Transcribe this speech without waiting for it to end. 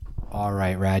All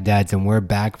right, Rad Dads, and we're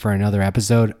back for another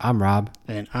episode. I'm Rob.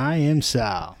 And I am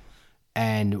Sal.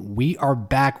 And we are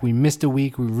back. We missed a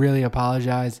week. We really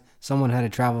apologize. Someone had to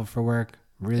travel for work.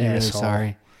 Really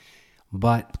sorry.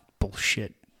 But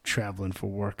bullshit traveling for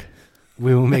work.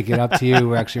 We will make it up to you.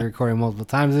 We're actually recording multiple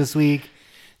times this week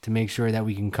to make sure that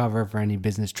we can cover for any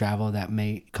business travel that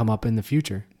may come up in the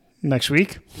future. Next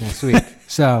week.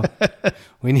 So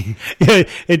we need.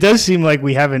 It does seem like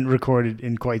we haven't recorded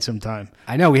in quite some time.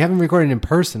 I know we haven't recorded in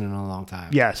person in a long time.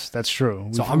 Yes, that's true.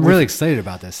 So I'm really excited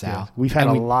about this, Sal. Yeah, we've had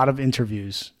a lot of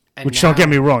interviews, which don't get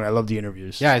me wrong. I love the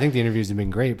interviews. Yeah, I think the interviews have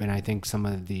been great, and I think some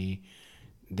of the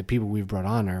people we've brought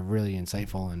on are really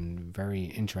insightful and very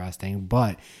interesting.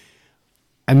 But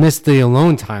I missed the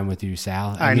alone time with you,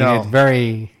 Sal. I know. It's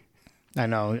very. I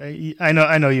know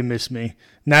you miss me.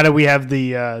 Now that we have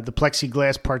the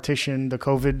plexiglass partition, the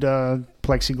COVID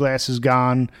plexiglass is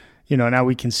gone. You know, now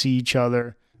we can see each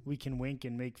other. We can wink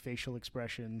and make facial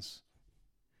expressions.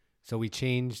 So we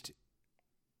changed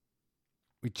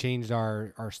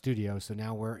our studio. So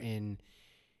now we're in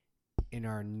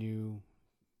our new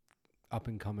up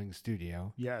and coming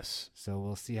studio. Yes. So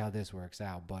we'll see how this works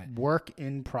out. But work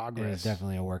in progress. It's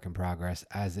definitely a work in progress,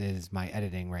 as is my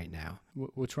editing right now.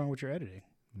 What's wrong with your editing?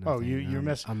 Nothing. You're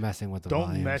messing. I'm messing with the Don't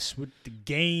volumes. mess with the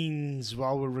gains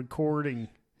while we're recording.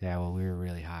 Yeah, well, we were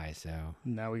really high, so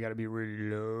now we got to be really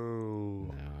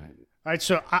low. No, All right,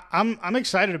 so I'm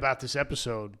excited about this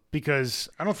episode because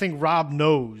I don't think Rob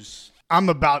knows I'm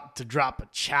about to drop a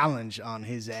challenge on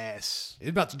his ass. He's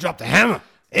about to drop the hammer.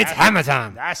 It's hammer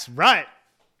time. That's right.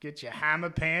 Get your hammer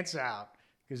pants out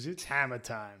because it's hammer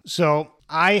time. So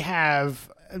I have,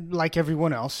 like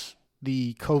everyone else,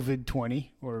 the COVID-20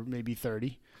 or maybe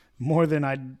 30, more than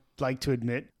I'd like to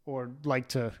admit or like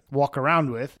to walk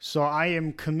around with. So I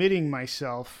am committing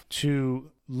myself to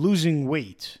losing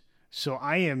weight. So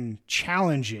I am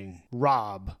challenging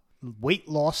Rob weight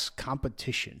loss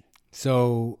competition.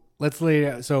 So let's lay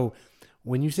it out. So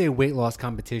when you say weight loss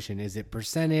competition, is it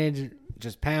percentage,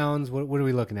 just pounds? What are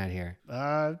we looking at here?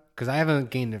 Because I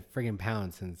haven't gained a friggin'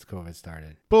 pound since COVID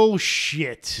started.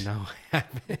 Bullshit. No, I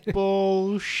haven't.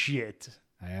 Bullshit.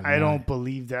 I don't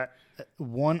believe that.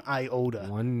 One iota.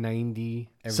 190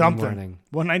 every something. morning.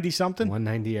 190 something?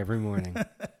 190 every morning.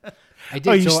 I did.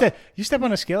 Oh, you step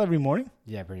on a scale every morning?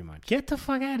 Yeah, pretty much. Get the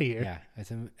fuck out of here. Yeah,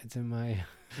 it's in my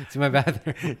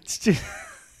bathroom. It's just,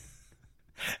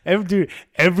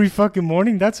 every fucking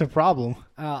morning. That's a problem.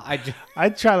 I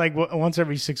try like once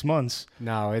every 6 months.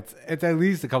 No, it's at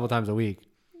least a couple times a week.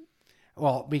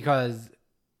 Well, because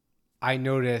I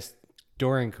noticed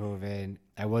during COVID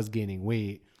I was gaining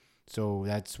weight, so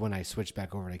that's when I switched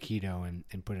back over to keto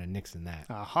and put a nix in that.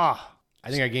 Aha. I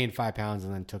think I gained 5 pounds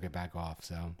and then took it back off.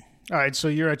 So. All right, so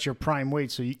you're at your prime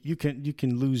weight, so you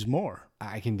can lose more.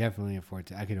 I can definitely afford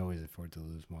to. I could always afford to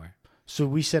lose more. So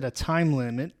we set a time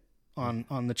limit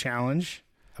on the challenge.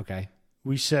 Okay.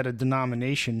 We set a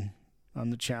denomination on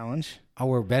the challenge. Oh,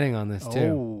 we're betting on this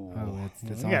too.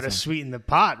 That's awesome. You got to sweeten the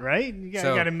pot, right? You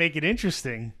got to make it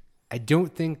interesting. I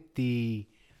don't think the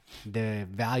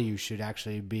value should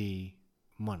actually be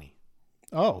money.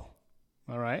 Oh,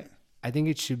 all right. I think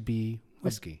it should be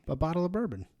whiskey. A bottle of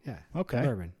bourbon. Yeah. Okay.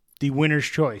 Bourbon. The winner's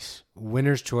choice.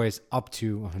 Winner's choice up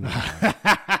to $100.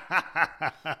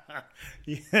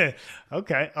 Yeah.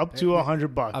 Okay. Up to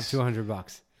 $100. Up to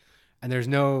 $100. And there's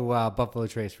no Buffalo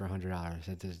Trace for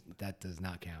 $100. That does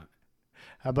not count.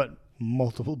 How about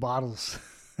multiple bottles?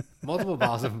 Multiple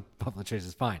bottles of Buffalo Trace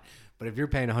is fine. But if you're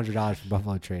paying $100 for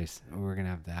Buffalo Trace, we're going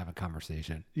to have a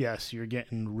conversation. Yes, you're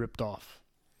getting ripped off.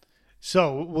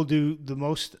 So we'll do the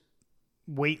most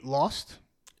weight lost.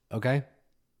 Okay.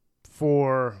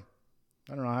 For,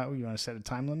 I don't know, how you want to set a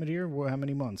time limit here? How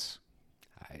many months?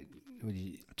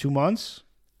 2 months?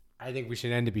 I think we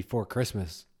should end it before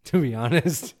Christmas, to be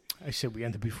honest. I said we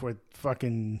end it before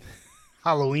fucking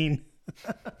Halloween.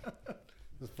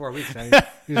 It's 4 weeks.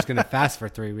 You're just going to fast for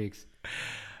 3 weeks.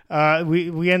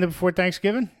 We end it before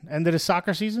Thanksgiving? End of the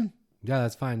soccer season? Yeah,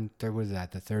 that's fine. Was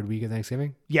that the third week of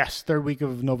Thanksgiving? Yes, third week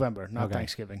of November, not okay.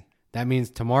 Thanksgiving. That means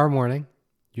tomorrow morning,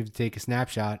 you have to take a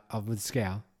snapshot of the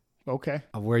scale. Okay.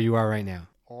 Of where you are right now.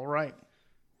 All right.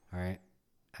 All right.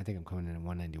 I think I'm coming in at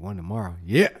 191 tomorrow.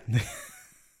 Yeah.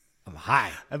 I'm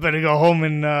high. I better go home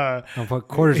and... I'll put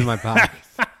quarters in my pocket.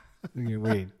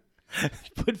 Wait.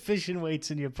 Put fishing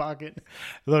weights in your pocket.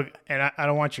 Look, and I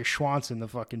don't want your schwanz in the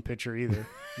fucking picture either.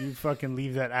 You fucking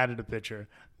leave that out of the picture.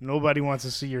 Nobody wants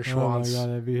to see your schwanz. Oh my God,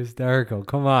 that'd be hysterical.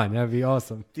 Come on, that'd be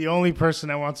awesome. The only person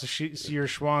that wants to see your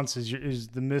schwanz is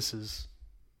the missus.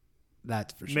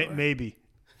 That's for sure. Maybe.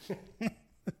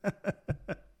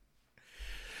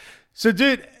 So,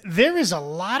 dude, there is a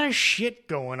lot of shit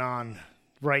going on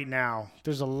right now.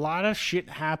 There's a lot of shit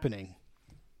happening.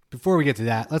 Before we get to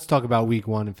that, let's talk about week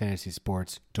 1 in fantasy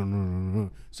sports.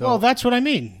 So, Well, that's what I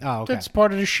mean. Oh, okay. That's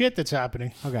part of the shit that's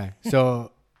happening. okay.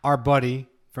 So our buddy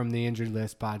from the Injured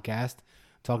List podcast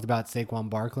talked about Saquon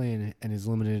Barkley and his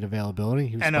limited availability.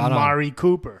 He was And spot on. Amari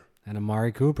Cooper. And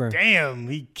Amari Cooper. Damn,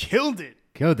 he killed it.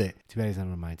 Killed it. Too bad he's not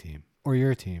on my team. Or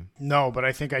your team. No, but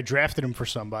I think I drafted him for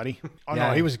somebody. Oh, Yeah.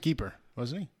 no, he was a keeper,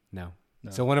 wasn't he? No.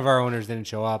 So one of our owners didn't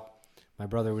show up. My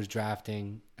brother was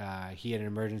drafting. He had an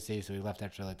emergency, so he left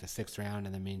after like the 6th round,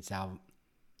 and then me and Sal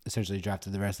essentially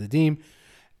drafted the rest of the team.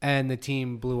 And the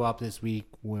team blew up this week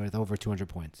with over 200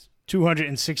 points.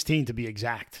 216 to be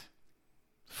exact.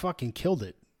 Fucking killed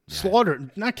it. Yeah.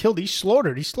 Slaughtered. Not killed, he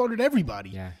slaughtered. He slaughtered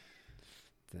everybody. Yeah.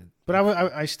 But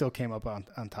I still came up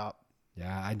on top.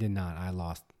 Yeah, I did not. I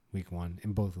lost week 1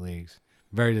 in both leagues.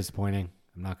 Very disappointing.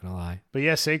 I'm not going to lie. But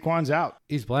yeah, Saquon's out.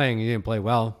 He's playing. He didn't play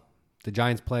well. The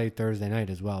Giants play Thursday night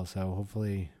as well, so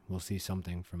hopefully we'll see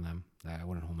something from them. I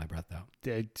wouldn't hold my breath,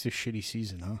 though. It's a shitty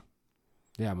season, huh?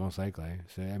 Yeah, most likely.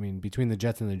 So, I mean, between the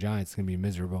Jets and the Giants, it's going to be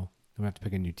miserable. I'm going to have to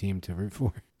pick a new team to root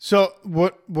for. So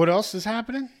what else is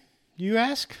happening, you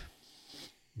ask?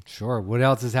 Sure. What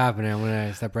else is happening? I'm going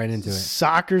to step right into it.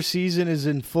 Soccer season is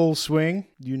in full swing.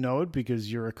 You know it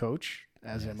because you're a coach,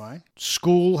 as am I.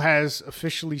 School has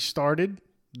officially started.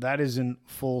 That is in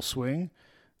full swing.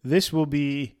 This will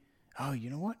be, oh, you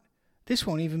know what? This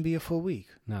won't even be a full week.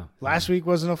 No. Last week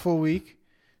wasn't a full week.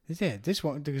 Yeah, this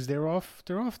won't, because they're off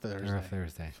Thursday. They're off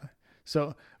Thursday.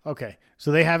 So, okay.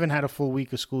 So they haven't had a full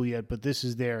week of school yet, but this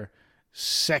is their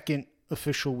second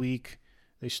official week.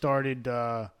 They started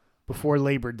before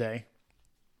Labor Day.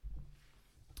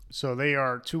 So they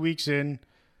are 2 weeks in.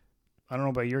 I don't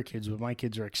know about your kids, but my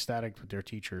kids are ecstatic with their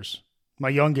teachers. My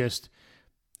youngest,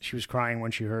 she was crying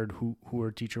when she heard who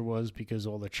her teacher was because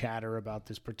all the chatter about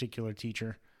this particular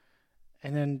teacher.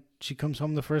 And then she comes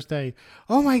home the first day.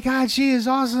 Oh, my God, she is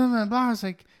awesome. And blah. I was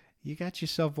like, you got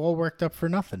yourself all worked up for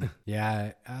nothing.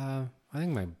 Yeah, I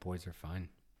think my boys are fine.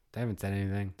 They haven't said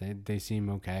anything. They seem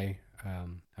okay.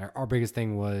 Our biggest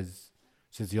thing was,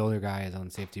 since the older guy is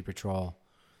on safety patrol,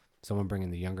 someone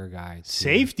bringing the younger guy.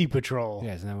 Safety patrol.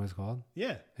 Yeah, isn't that what it's called?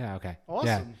 Yeah. Yeah, okay. Awesome.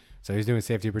 Yeah. So he's doing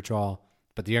safety patrol,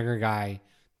 but the younger guy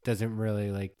doesn't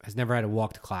really has never had to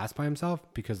walk to class by himself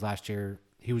because last year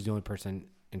he was the only person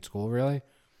in school really.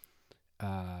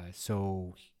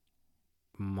 So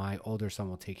my older son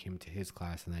will take him to his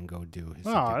class and then go do his.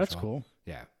 Oh, that's cool.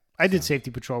 Yeah. I did safety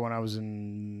patrol when I was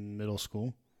in middle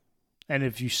school. And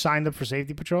if you signed up for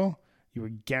safety patrol, you were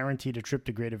guaranteed a trip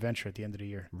to Great Adventure at the end of the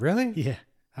year. Really? Yeah.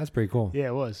 That's pretty cool. Yeah,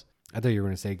 it was. I thought you were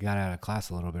going to say got out of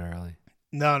class a little bit early.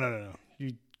 No.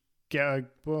 You get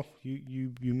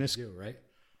you miss right?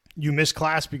 You miss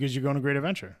class because you're going to Great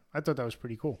Adventure. I thought that was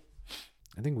pretty cool.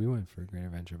 I think we went for a Great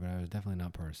Adventure, but I was definitely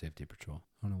not part of safety patrol.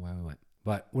 I don't know why we went.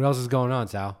 But what else is going on,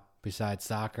 Sal? Besides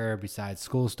soccer, besides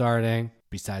school starting,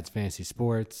 besides fantasy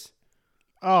sports?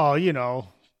 Oh,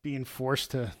 being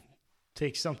forced to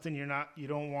take something you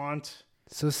don't want.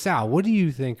 So Sal, what do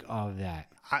you think of that?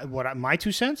 My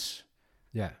 2 cents?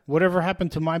 Yeah. Whatever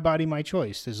happened to my body, my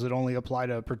choice? Does it only apply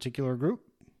to a particular group?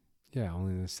 Yeah,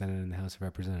 only the Senate and the House of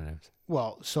Representatives.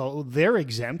 Well, so they're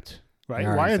exempt, right?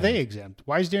 Why are they exempt?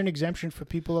 Why is there an exemption for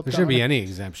people up there? There shouldn't be any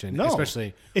exemption. No.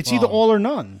 Especially. It's either all or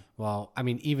none. Well, I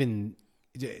mean, even,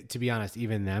 to be honest,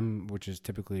 even them, which is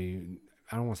typically,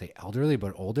 I don't want to say elderly,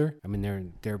 but older. I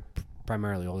mean, they're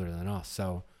primarily older than us.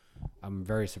 So I'm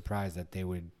very surprised that they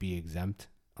would be exempt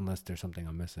unless there's something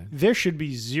I'm missing. There should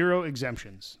be zero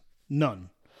exemptions. None.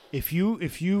 If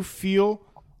you feel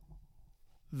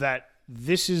that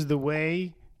this is the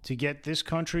way to get this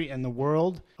country and the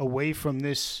world away from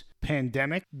this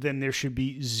pandemic, then there should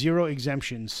be zero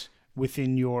exemptions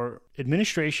within your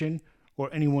administration or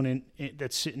anyone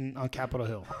that's sitting on Capitol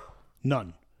Hill.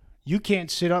 None. You can't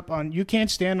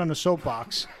stand on a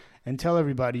soapbox and tell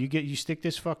everybody you stick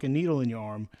this fucking needle in your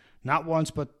arm, not once,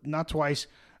 but not twice,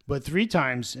 but 3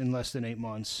 times in less than 8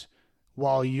 months,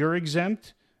 while you're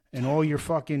exempt and all your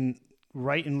fucking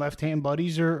right and left hand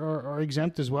buddies are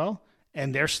exempt as well,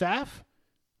 and their staff.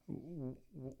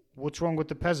 What's wrong with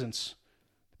the peasants?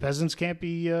 The peasants can't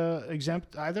be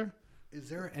exempt either. Is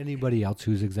there anybody else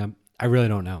who's exempt? I really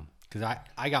don't know because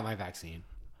I got my vaccine.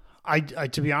 I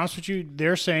to be honest with you,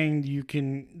 they're saying you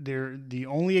can. The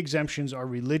only exemptions are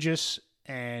religious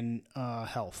and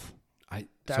health.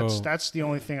 That's the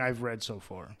only thing I've read so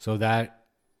far. So that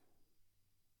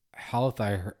health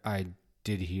I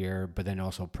did hear, but then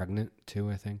also pregnant too.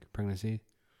 I think pregnancy.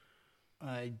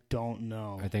 I don't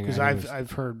know. I think because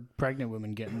I've heard pregnant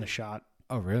women getting the shot.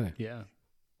 Oh really? Yeah.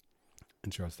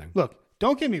 Interesting. Look,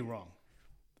 don't get me wrong.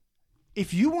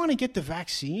 If you want to get the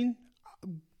vaccine,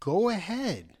 go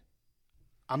ahead.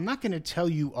 I'm not going to tell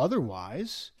you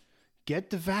otherwise. Get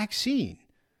the vaccine.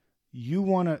 You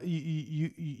want to,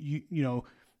 you know,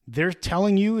 they're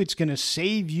telling you it's going to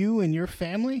save you and your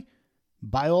family.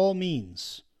 By all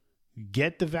means,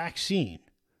 get the vaccine.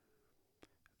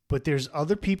 But there's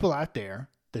other people out there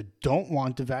that don't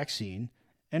want the vaccine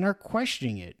and are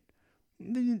questioning it.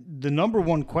 The number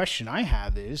one question I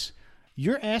have is,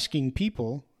 you're asking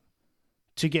people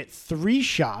to get 3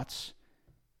 shots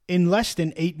in less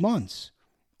than 8 months.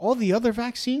 All the other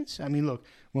vaccines, I mean, look,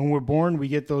 when we're born, we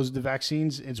get the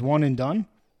vaccines, it's one and done.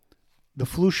 The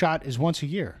flu shot is once a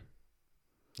year.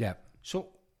 Yeah. So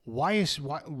what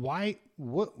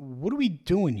are we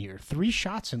doing here? 3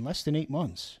 shots in less than 8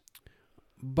 months.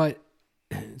 But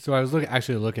so I was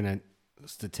actually looking at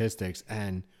statistics,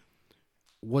 and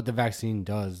what the vaccine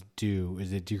does do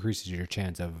is it decreases your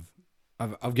chance of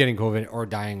getting COVID or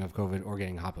dying of COVID or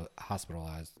getting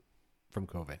hospitalized from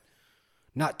COVID.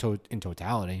 Not in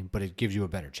totality, but it gives you a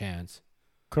better chance.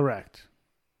 Correct.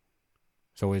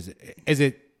 So is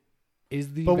the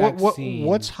vaccine?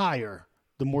 What's higher,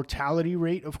 the mortality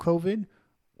rate of COVID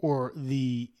or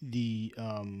the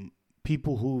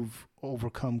people who've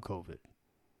overcome COVID?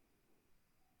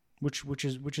 Which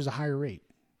is a higher rate?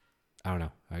 I don't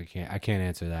know. I can't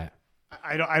answer that.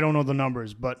 I don't know the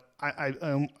numbers, but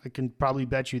I can probably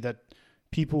bet you that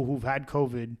people who've had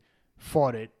COVID,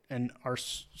 fought it, and are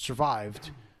survived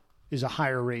is a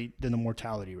higher rate than the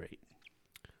mortality rate.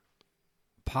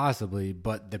 Possibly,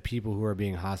 but the people who are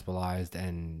being hospitalized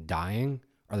and dying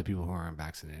are the people who aren't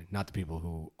vaccinated, not the people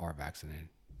who are vaccinated.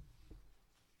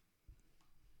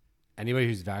 Anybody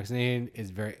who's vaccinated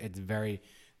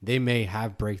they may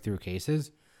have breakthrough cases,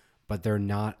 but they're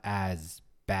not as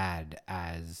bad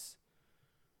as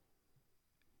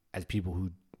people who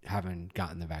haven't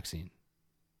gotten the vaccine.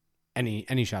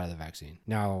 Any shot of the vaccine.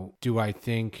 Now, do I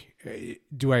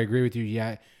agree with you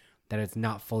yet that it's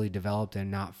not fully developed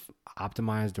and not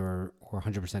optimized or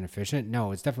 100% efficient?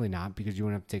 No, it's definitely not, because you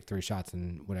wouldn't have to take 3 shots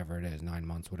in whatever it is, 9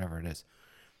 months, whatever it is.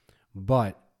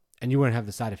 And you wouldn't have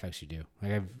the side effects you do.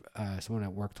 Like someone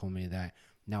at work told me that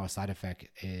now a side effect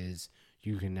is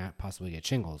you can possibly get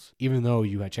shingles, even though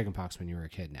you had chickenpox when you were a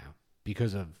kid now,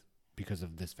 because of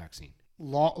this vaccine.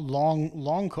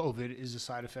 Long COVID is a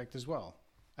side effect as well.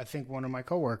 I think one of my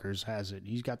coworkers has it.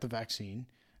 He's got the vaccine,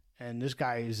 and this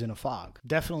guy is in a fog.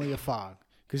 Definitely a fog,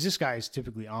 because this guy is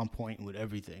typically on point with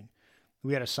everything.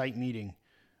 We had a site meeting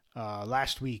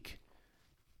last week,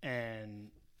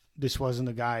 and this wasn't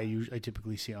the guy I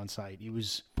typically see on site. He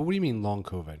was. But what do you mean long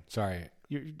COVID? Sorry,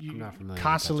 I'm not familiar.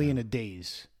 Constantly in a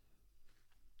daze.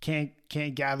 Can't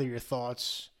gather your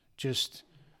thoughts.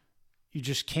 You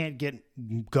just can't get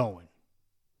going.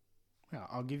 Yeah,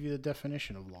 I'll give you the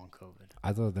definition of long COVID.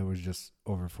 I thought that was just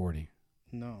over 40.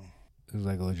 No. It was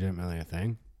like legitimately a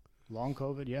thing. Long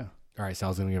COVID, yeah. All right,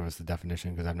 Sal's going to give us the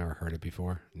definition because I've never heard it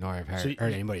before. Nor I've heard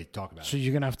anybody talk about it. So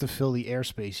you're going to have to fill the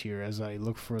airspace here as I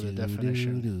look for the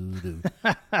definition.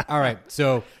 All right,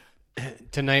 so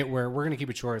tonight we're going to keep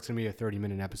it short. It's going to be a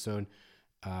 30-minute episode.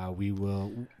 We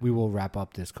will wrap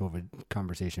up this COVID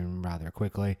conversation rather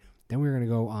quickly. Then we're going to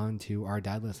go on to our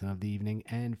dad lesson of the evening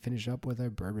and finish up with a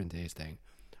bourbon tasting.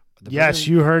 Yes,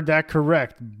 you heard that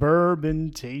correct.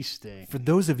 Bourbon tasting. For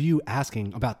those of you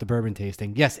asking about the bourbon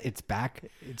tasting, yes, it's back.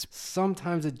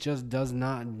 Sometimes it just does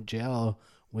not gel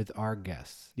with our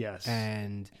guests. Yes.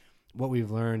 And what we've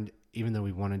learned, even though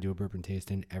we want to do a bourbon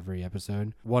tasting every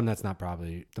episode, one, that's not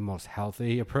probably the most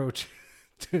healthy approach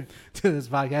to this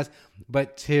podcast,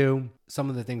 but 2, some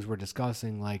of the things we're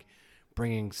discussing, like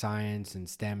bringing science and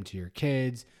STEM to your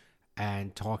kids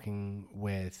and talking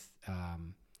with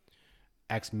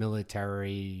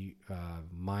ex-military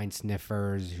mind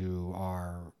sniffers who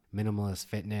are minimalist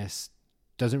fitness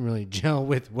doesn't really gel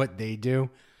with what they do.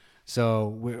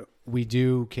 So we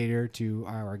do cater to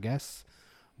our guests,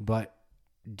 but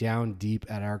down deep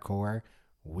at our core,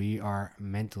 we are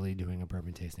mentally doing a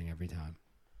bourbon tasting every time.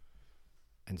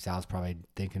 And Sal's probably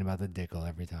thinking about the Dickel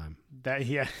every time.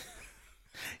 Yeah.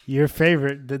 Your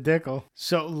favorite, the Dickel.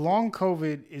 So long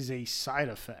COVID is a side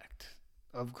effect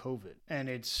of COVID, and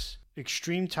it's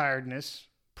extreme tiredness,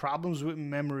 problems with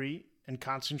memory and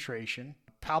concentration,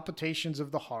 palpitations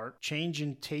of the heart, change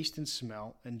in taste and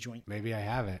smell, and joint. Maybe I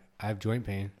have it. I have joint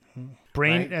pain.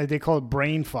 Brain. Right? They call it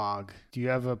brain fog. Do you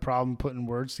have a problem putting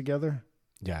words together?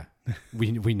 Yeah,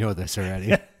 we know this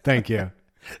already. Thank you.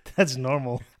 That's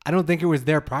normal. I don't think it was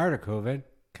there prior to COVID.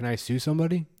 Can I sue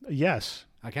somebody? Yes.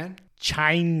 I can?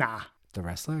 China. The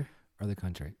wrestler or the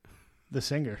country? The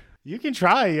singer. You can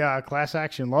try a class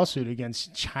action lawsuit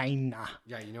against China.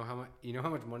 Yeah, you know how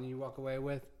much money you walk away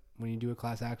with when you do a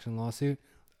class action lawsuit?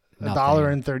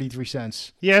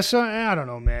 $1.33. Yeah, so I don't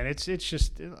know, man. It's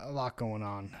just a lot going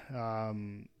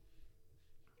on.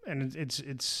 And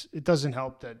it doesn't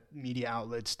help that media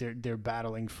outlets they're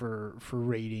battling for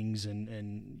ratings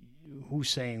and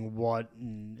who's saying what,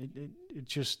 and it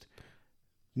just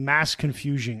mass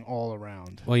confusion all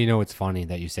around. Well, you know, it's funny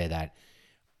that you say that.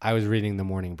 I was reading The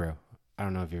Morning Brew. I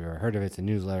don't know if you've ever heard of it. It's a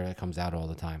newsletter that comes out all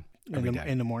the time. In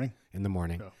the morning? In the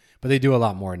morning. Oh. But they do a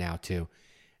lot more now, too.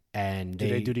 And Do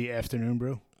they do the afternoon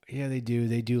brew? Yeah, they do.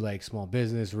 They do like small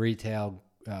business, retail,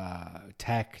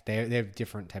 tech. They have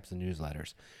different types of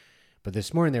newsletters. But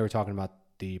this morning they were talking about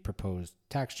the proposed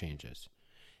tax changes.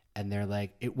 And they're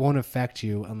like, it won't affect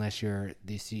you unless you're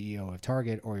the CEO of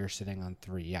Target or you're sitting on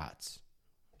 3 yachts.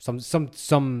 Some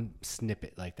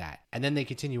snippet like that. And then they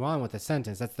continue on with the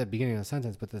sentence. That's the beginning of the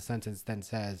sentence, but the sentence then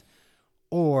says,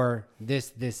 or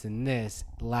this, and this,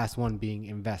 the last one being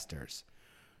investors.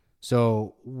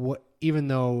 So even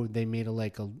though they made a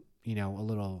little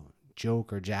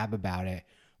joke or jab about it,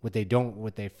 what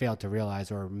they failed to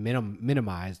realize or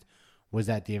minimized was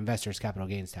that the investors' capital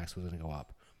gains tax was going to go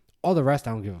up. All the rest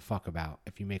I don't give a fuck about.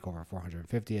 If you make over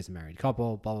 $450 as a married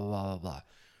couple, blah blah blah blah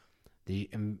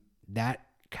blah. That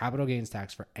capital gains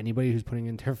tax for anybody who's putting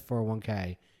in their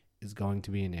 401k is going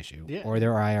to be an issue, or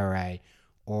their IRA,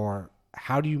 or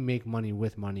how do you make money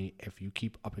with money if you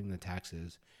keep upping the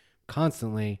taxes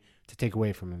constantly to take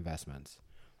away from investments?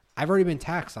 I've already been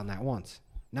taxed on that once.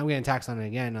 Now I'm getting taxed on it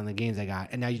again on the gains I got,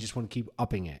 and now you just want to keep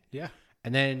upping it. Yeah.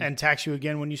 And tax you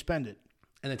again when you spend it.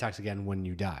 And then tax again when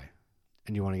you die.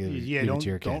 And you want to give it to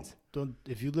your kids. Don't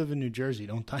if you live in New Jersey,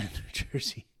 don't die in New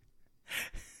Jersey.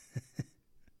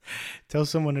 Tell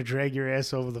someone to drag your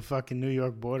ass over the fucking New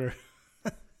York border.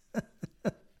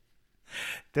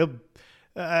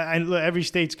 Every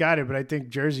state's got it, but I think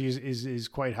Jersey is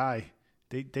quite high.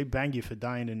 They bang you for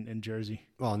dying in Jersey.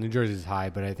 Well, New Jersey is high,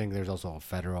 but I think there's also a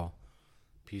federal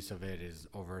piece of it is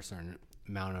over a certain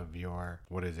amount of your,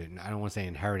 what is it? I don't want to say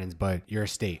inheritance, but your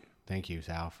estate. Thank you,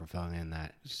 Sal, for filling in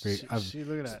that. See,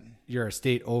 look at that. Your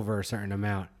estate over a certain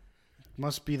amount.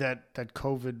 Must be that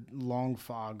COVID long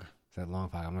fog. It's that long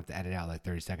fog. I'm going to have to edit out like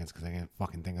 30 seconds because I can't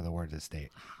fucking think of the words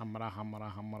estate.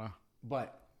 Hamara.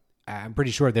 But I'm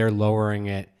pretty sure they're lowering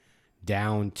it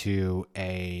down to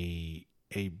a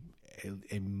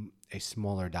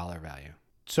smaller dollar value.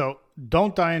 So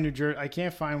don't die in New Jersey. I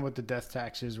can't find what the death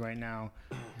tax is right now,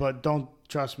 but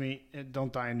trust me,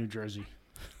 don't die in New Jersey.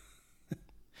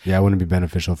 Yeah, it wouldn't be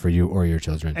beneficial for you or your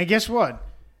children. And guess what?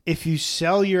 If you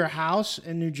sell your house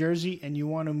in New Jersey and you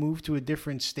want to move to a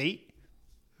different state,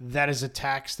 that is a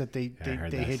tax that they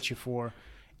hit you for.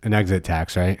 An exit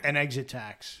tax, right? An exit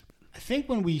tax. I think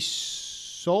when we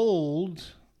sold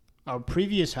our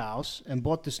previous house and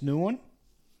bought this new one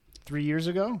 3 years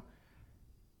ago,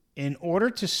 in order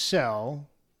to sell,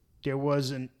 there was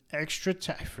an extra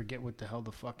tax. I forget what the hell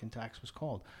the fucking tax was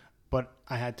called, but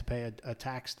I had to pay a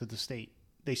tax to the state.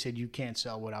 They said you can't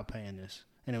sell without paying this,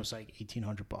 and it was like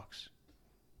 $1,800.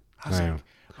 I was like,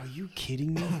 "Are you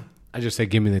kidding me?" I just say,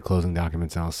 give me the closing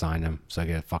documents and I'll sign them so I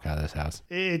get the fuck out of this house.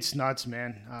 It's nuts,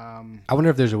 man. I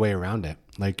wonder if there's a way around it.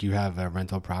 Like you have a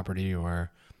rental property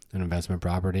or an investment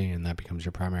property, and that becomes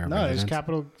your primary residence. No, it's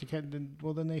capital.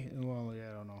 Well, I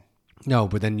don't know. No,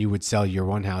 but then you would sell your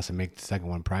one house and make the second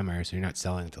one primary, so you're not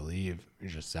selling to leave. You're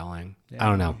just selling. Yeah, I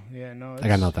don't know. Yeah, no. I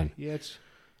got nothing. Yeah,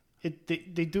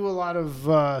 they do a lot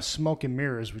of smoke and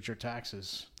mirrors with your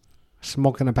taxes.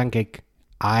 Smoking a pancake.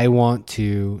 I want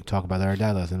to talk about our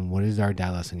dad lesson. What is our dad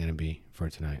lesson going to be for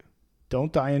tonight?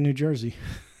 Don't die in New Jersey.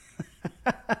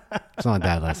 It's not a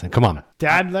dad lesson. Come on.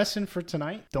 Dad lesson for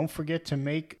tonight. Don't forget to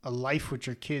make a life with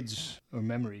your kids or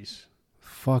memories.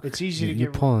 Fuck. It's easy to you're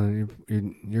get... pulling.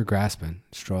 You're grasping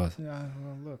straws. Yeah,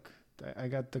 well, look. I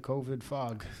got the COVID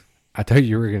fog. I thought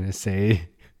you were going to say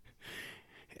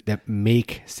that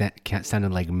make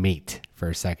sounded like mate for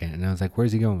a second. And I was like,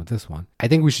 where's he going with this one? I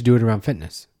think we should do it around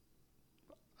fitness.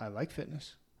 I like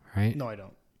fitness. Right? No, I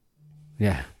don't.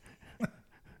 Yeah.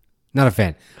 Not a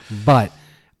fan. But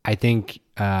I think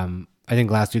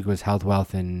last week was health,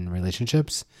 wealth, and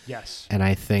relationships. Yes. And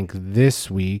I think this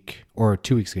week, or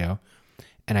 2 weeks ago,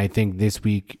 and I think this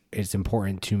week it's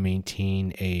important to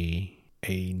maintain a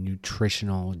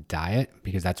nutritional diet,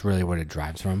 because that's really what it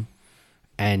drives from,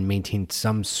 and maintain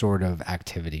some sort of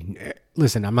activity.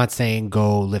 Listen, I'm not saying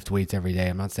go lift weights every day.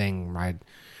 I'm not saying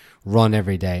run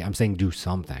every day. I'm saying do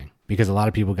something, because a lot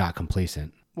of people got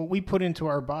complacent. What we put into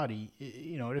our body,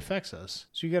 it affects us.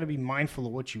 So you got to be mindful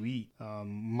of what you eat,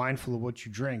 mindful of what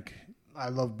you drink. I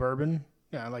love bourbon.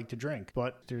 Yeah, I like to drink,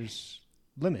 but there's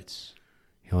limits.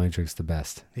 He only drinks the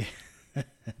best.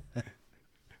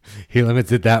 He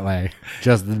limits it that way.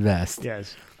 Just the best.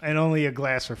 Yes, and only a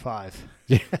glass or 5.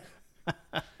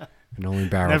 And only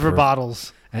barrel Never proof.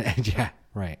 bottles. And yeah,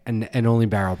 right. And only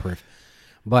barrel proof.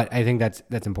 But I think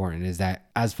that's important, is that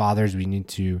as fathers, we need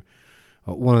to,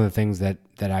 one of the things that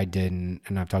I did, and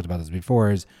I've talked about this before,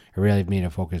 is I really made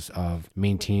a focus of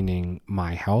maintaining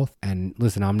my health. And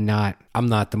listen, I'm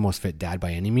not the most fit dad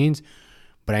by any means,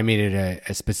 but I made it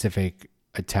a specific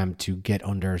attempt to get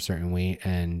under a certain weight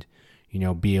and,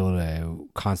 be able to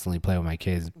constantly play with my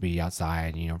kids, be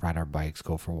outside, ride our bikes,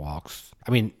 go for walks.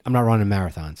 I mean, I'm not running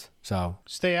marathons, so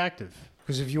Stay active,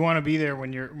 because if you want to be there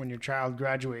when your child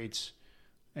graduates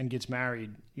and gets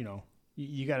married,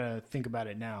 you got to think about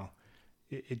it now.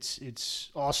 It's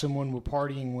awesome when we're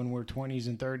partying when we're 20s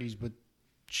and 30s, but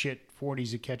shit,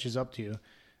 40s, it catches up to you.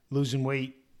 Losing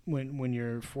weight when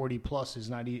you're 40 plus is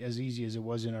not as easy as it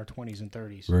was in our 20s and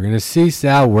 30s. we're gonna see,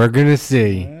 Sal. We're gonna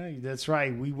see. That's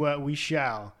right. We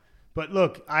shall. But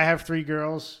look, I have 3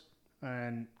 girls,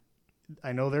 and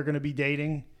I know they're going to be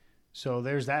dating, so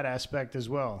there's that aspect as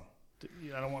well.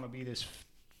 I don't want to be this.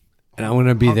 And I want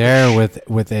to be there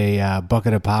with a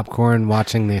bucket of popcorn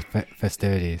watching the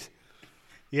festivities.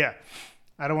 Yeah,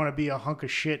 I don't want to be a hunk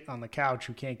of shit on the couch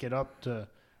who can't get up to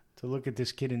look at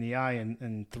this kid in the eye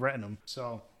and threaten him.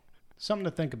 So, something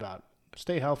to think about.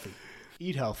 Stay healthy.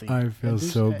 Eat healthy. I feel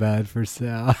so bad for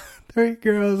Sal. 3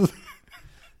 girls.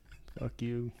 Fuck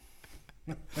you.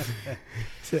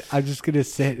 So I'm just going to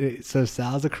sit. So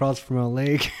Sal's across from a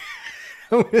lake.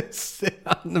 I'm going to sit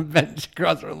on the bench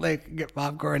across from a lake and get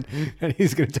popcorn. And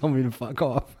he's going to tell me to fuck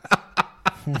off.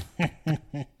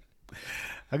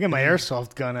 I'll get my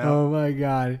airsoft gun out. Oh, my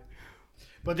God.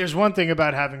 But there's one thing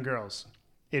about having girls.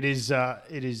 It is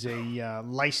a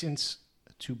license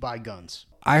to buy guns.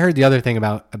 I heard the other thing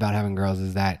about having girls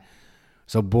is that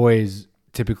so boys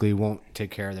typically won't take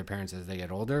care of their parents as they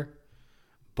get older,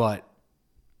 but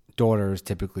daughters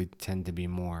typically tend to be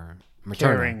more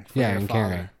maternal. Caring for their and father.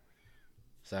 caring.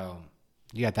 So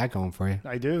you got that going for you.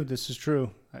 I do. This is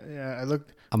true. I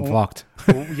looked. I'm fucked.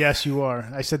 Well, yes, you are.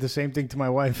 I said the same thing to my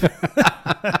wife.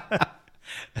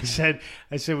 I said,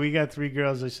 we got 3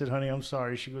 girls. I said, honey, I'm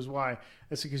sorry. She goes, why?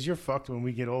 I said, because you're fucked when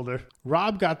we get older.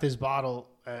 Rob got this bottle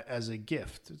as a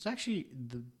gift. It's actually,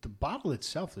 the bottle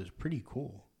itself is pretty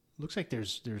cool. Looks like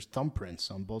there's thumbprints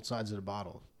on both sides of the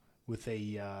bottle with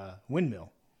a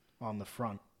windmill on the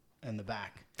front and the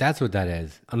back. That's what that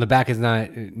is. On the back is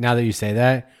not. Now that you say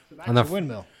that, The back's on the a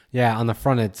windmill. Yeah, on the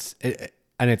front it's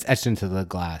etched into the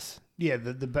glass. Yeah,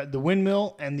 the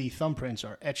windmill and the thumbprints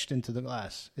are etched into the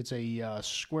glass. It's a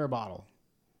square bottle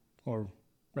or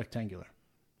rectangular.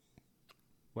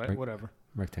 Whatever.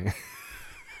 Rectangle.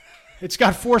 It's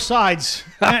got 4 sides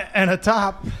and a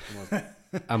top. I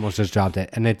almost just dropped it,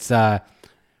 and it's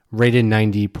rated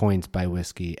 90 points by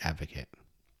Whiskey Advocate.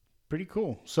 Pretty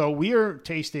cool. So we are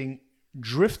tasting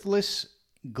Driftless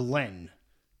Glen.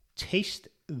 Taste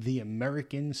the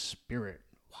American spirit.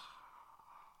 Wow.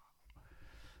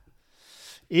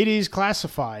 It is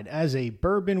classified as a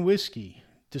bourbon whiskey.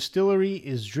 Distillery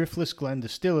is Driftless Glen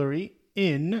Distillery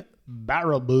in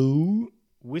Baraboo,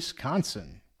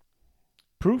 Wisconsin.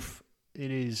 Proof,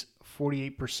 it is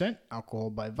 48% alcohol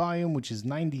by volume, which is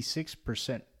 96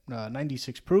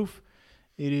 proof.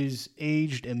 It is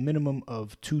aged a minimum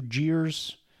of 2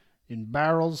 years in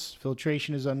barrels.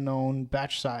 Filtration is unknown.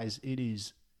 Batch size, it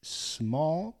is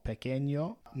small,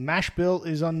 pequeño. Mash bill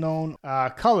is unknown.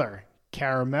 Color,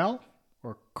 caramel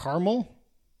or caramel,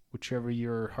 whichever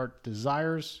your heart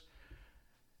desires.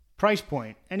 Price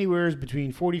point, anywhere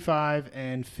between $45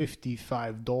 and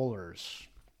 $55.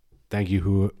 Thank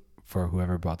you for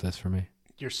whoever bought this for me.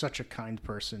 You're such a kind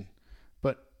person.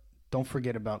 But don't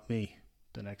forget about me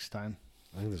the next time.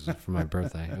 I think this was for my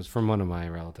birthday. It was from one of my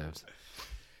relatives.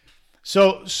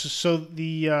 So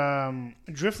the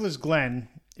Driftless Glen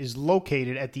is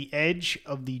located at the edge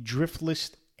of the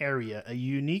Driftless area, a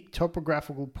unique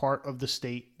topographical part of the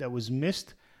state that was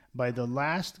missed by the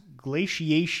last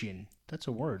glaciation. That's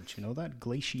a word, you know that?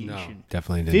 Glaciation. No,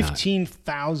 definitely did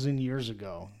 15,000 years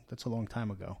ago. That's a long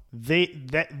time ago.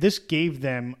 This gave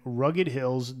them rugged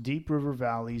hills, deep river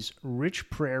valleys, rich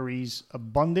prairies,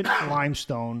 abundant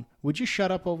limestone. Would you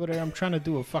shut up over there? I'm trying to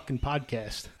do a fucking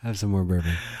podcast. Have some more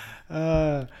bourbon.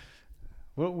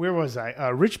 Where was I?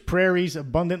 Rich prairies,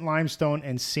 abundant limestone,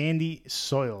 and sandy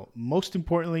soil. Most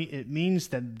importantly, it means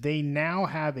that they now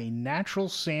have a natural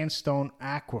sandstone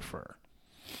aquifer.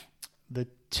 The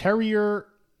terrier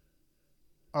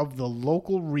of the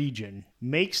local region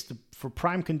makes for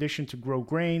prime condition to grow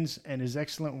grains and is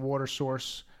excellent water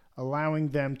source allowing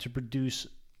them to produce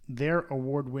their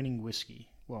award-winning whiskey.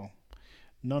 Well,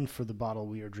 none for the bottle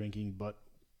we are drinking, but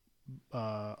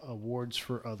awards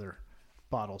for other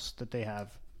bottles that they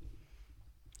have.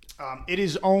 It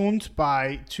is owned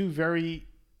by two very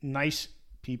nice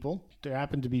people. They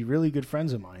happen to be really good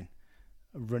friends of mine.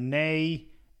 Renee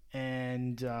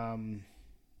and,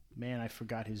 man, I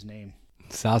forgot his name.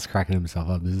 Sal's cracking himself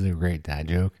up. This is a great dad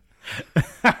joke.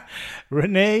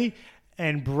 Renee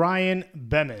and Brian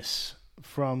Bemis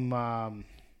from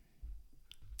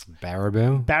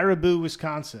Baraboo,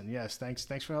 Wisconsin. Yes, thanks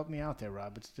for helping me out there,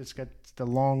 Rob. It's the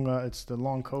long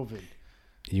COVID.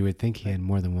 You would think he had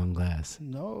more than one glass.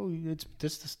 No, it's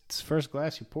this first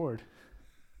glass you poured.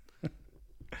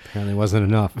 Apparently wasn't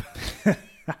enough.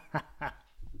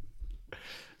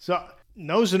 So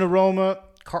nose and aroma,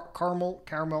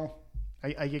 caramel.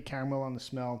 I get caramel on the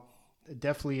smell.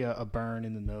 Definitely a burn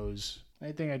in the nose.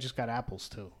 I think I just got apples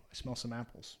too. I smell some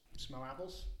apples. Smell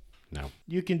apples? No.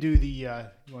 You can do the.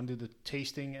 You want to do the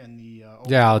tasting and the.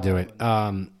 Yeah, I'll do it.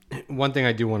 One thing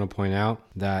I do want to point out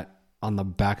that on the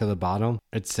back of the bottle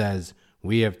it says,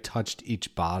 "We have touched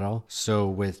each bottle. So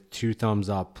with 2 thumbs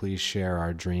up, please share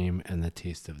our dream and the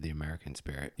taste of the American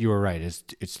spirit." You were right.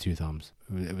 It's 2 thumbs.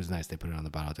 It was nice they put it on the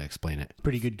bottle to explain it.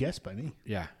 Pretty good guess by me.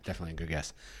 Yeah, definitely a good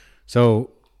guess.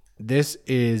 So this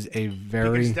is a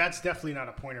very... Because that's definitely not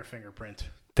a pointer fingerprint.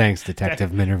 Thanks,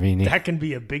 Detective Minervini. That can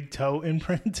be a big toe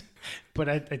imprint, but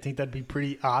I think that'd be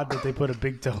pretty odd that they put a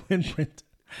big toe imprint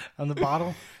on the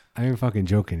bottle. I ain't fucking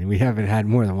joking. We haven't had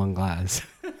more than one glass.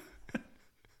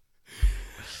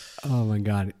 Oh my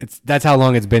God. That's how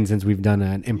long it's been since we've done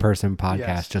an in-person podcast,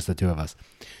 Yes. just the two of us.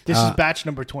 This is batch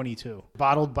number 22,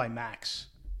 bottled by Max.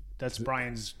 That's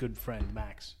Brian's good friend,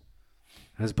 Max.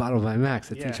 It's bottled by Max.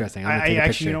 That's interesting. I'm gonna I take a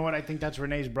actually, picture. you know what? I think that's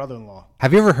Renee's brother-in-law.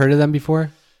 Have you ever heard of them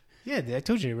before? Yeah, I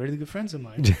told you, they're really good friends of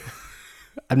mine.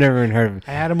 I've never even heard of it.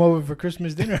 I had them over for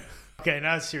Christmas dinner. Okay,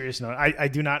 now a serious note. I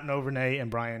do not know Renee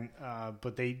and Brian,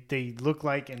 but they look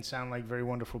like and sound like very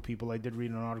wonderful people. I did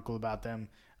read an article about them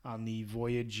on the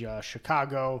Voyage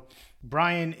Chicago.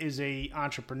 Brian is a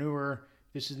entrepreneur.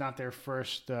 This is not their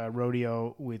first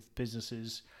rodeo with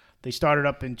businesses. They started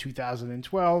up in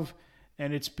 2012,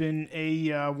 and it's been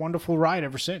a wonderful ride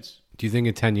ever since. Do you think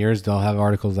in 10 years they'll have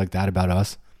articles like that about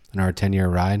us and our 10-year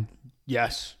ride?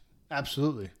 Yes,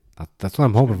 absolutely. That's what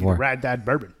I'm hoping for. Rad Dad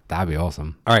Bourbon. That'd be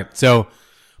awesome. All right, so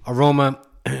aroma,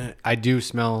 I do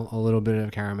smell a little bit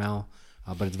of caramel,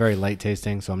 but it's very light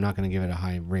tasting, so I'm not going to give it a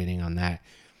high rating on that.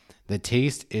 The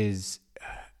taste is,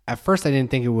 at first I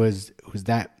didn't think it was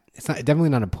that. It's not definitely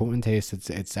not a potent taste.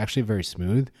 It's actually very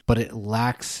smooth, but it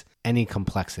lacks any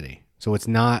complexity. So it's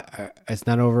not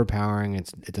overpowering.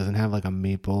 It doesn't have like a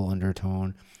maple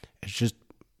undertone. It's just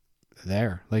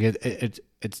there. Like it's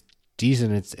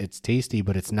decent. It's tasty,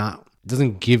 but it's not. It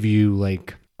doesn't give you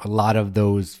like a lot of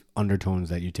those undertones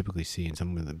that you typically see in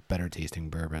some of the better tasting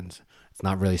bourbons. It's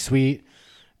not really sweet.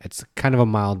 It's kind of a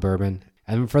mild bourbon.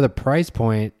 And for the price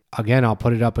point, again, I'll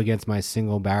put it up against my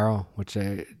single barrel, which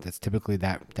that's typically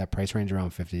that price range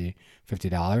around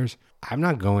 $50. I'm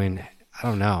not going. I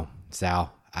don't know,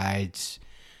 Sal. I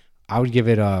would give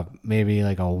it maybe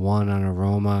like a 1 on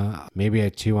aroma, maybe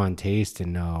a 2 on taste,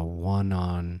 and a 1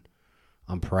 on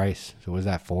price. So what is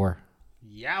that for?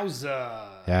 Yowza.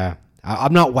 Yeah.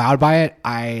 I'm not wowed by it.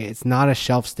 It's not a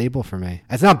shelf staple for me.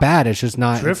 It's not bad. It's just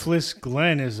not. Driftless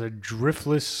Glen is a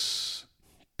driftless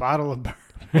bottle of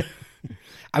bourbon.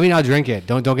 I mean, I'll drink it.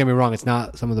 Don't get me wrong. It's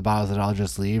not some of the bottles that I'll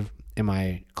just leave in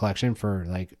my collection for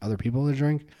like other people to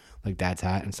drink, like Dad's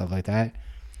Hat and stuff like that.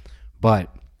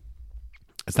 But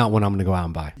it's not one I'm going to go out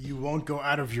and buy. You won't go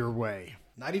out of your way.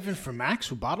 Not even for Max,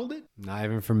 who bottled it? Not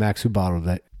even for Max, who bottled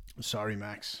it. Sorry,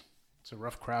 Max. It's a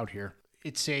rough crowd here.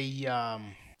 It's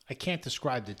I can't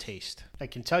describe the taste. I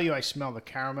can tell you I smell the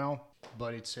caramel,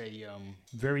 but it's a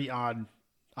very odd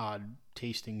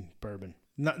tasting bourbon.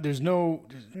 There's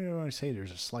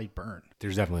a slight burn.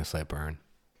 There's definitely a slight burn.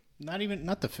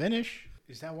 Not the finish.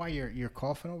 Is that why you're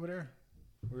coughing over there?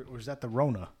 Or is that the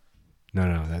Rona?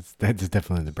 No, that's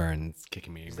definitely the burn. It's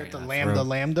kicking me. Is that the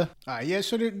lambda? Yeah,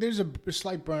 so there's a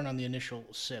slight burn on the initial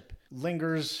sip. It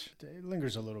lingers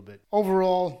a little bit.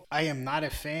 Overall, I am not a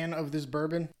fan of this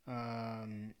bourbon.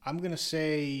 I'm gonna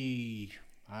say,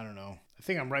 I don't know. I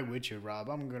think I'm right with you, Rob.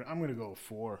 I'm gonna go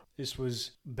 4. This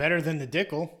was better than the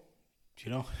Dickel,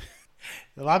 a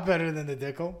lot better than the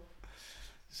Dickel.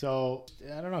 So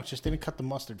I don't know. It just didn't cut the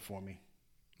mustard for me.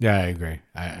 Yeah, I agree.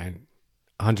 I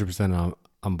 100%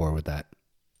 on board with that.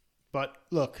 But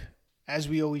look, as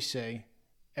we always say,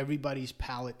 everybody's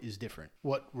palate is different.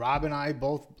 What Rob and I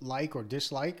both like or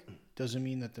dislike doesn't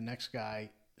mean that the next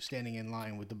guy standing in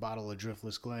line with the bottle of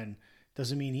Driftless Glen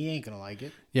doesn't mean he ain't gonna like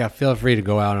it. Yeah, feel free to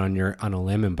go out on a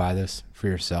limb and buy this for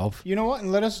yourself. You know what?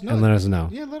 And let us know. And let us know.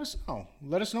 Yeah, let us know.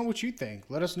 Let us know what you think.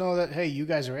 Let us know that, hey, you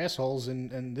guys are assholes,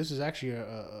 and this is actually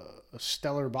a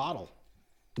stellar bottle.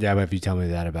 Yeah, but if you tell me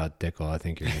that about Dickel, I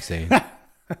think you're insane.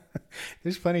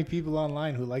 There's plenty of people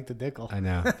online who like the Dickel. I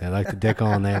know. They like the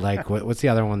Dickel, and they like, what's the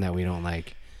other one that we don't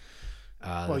like?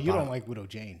 Well, you don't like Widow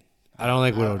Jane. I don't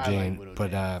like Widow Jane, like Widow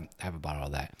but Jane. I have a bottle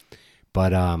of that.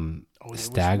 But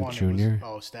Stag Junior.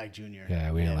 Stag Junior.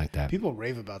 Yeah, we didn't like that. People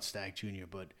rave about Stag Junior,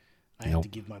 but I have to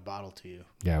give my bottle to you.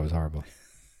 Yeah, it was horrible.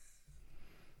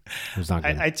 It was not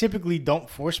good. I typically don't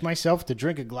force myself to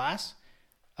drink a glass.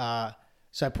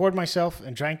 So I poured myself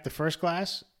and drank the first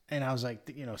glass, and I was like,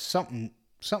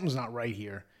 something's not right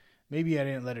here. Maybe I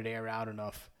didn't let it air out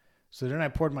enough. So then I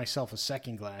poured myself a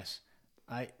second glass.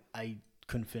 I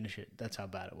couldn't finish it. That's how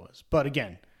bad it was. But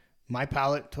again, my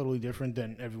palate totally different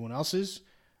than everyone else's.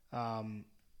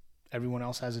 Everyone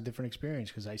else has a different experience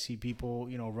because I see people,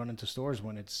 run into stores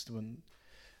when it's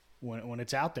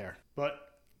out there. But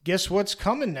guess what's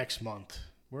coming next month?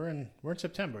 We're in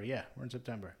September. Yeah, we're in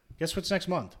September. Guess what's next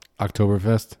month?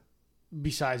 Oktoberfest.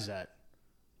 Besides that,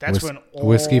 that's when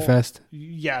Whiskey Fest.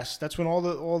 Yes, that's when all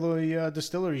the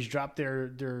distilleries drop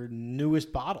their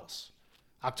newest bottles.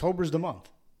 October's the month.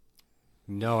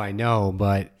 No, I know,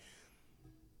 but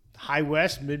High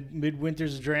West,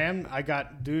 midwinter's dram. I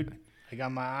got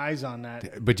my eyes on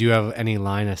that. But do you have any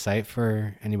line of sight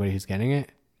for anybody who's getting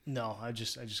it? No, I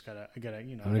just gotta. I'm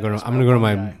gonna go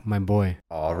to my boy.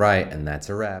 All right, and that's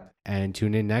a wrap. And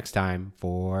tune in next time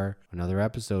for another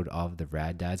episode of the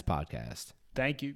Rad Dads Podcast. Thank you.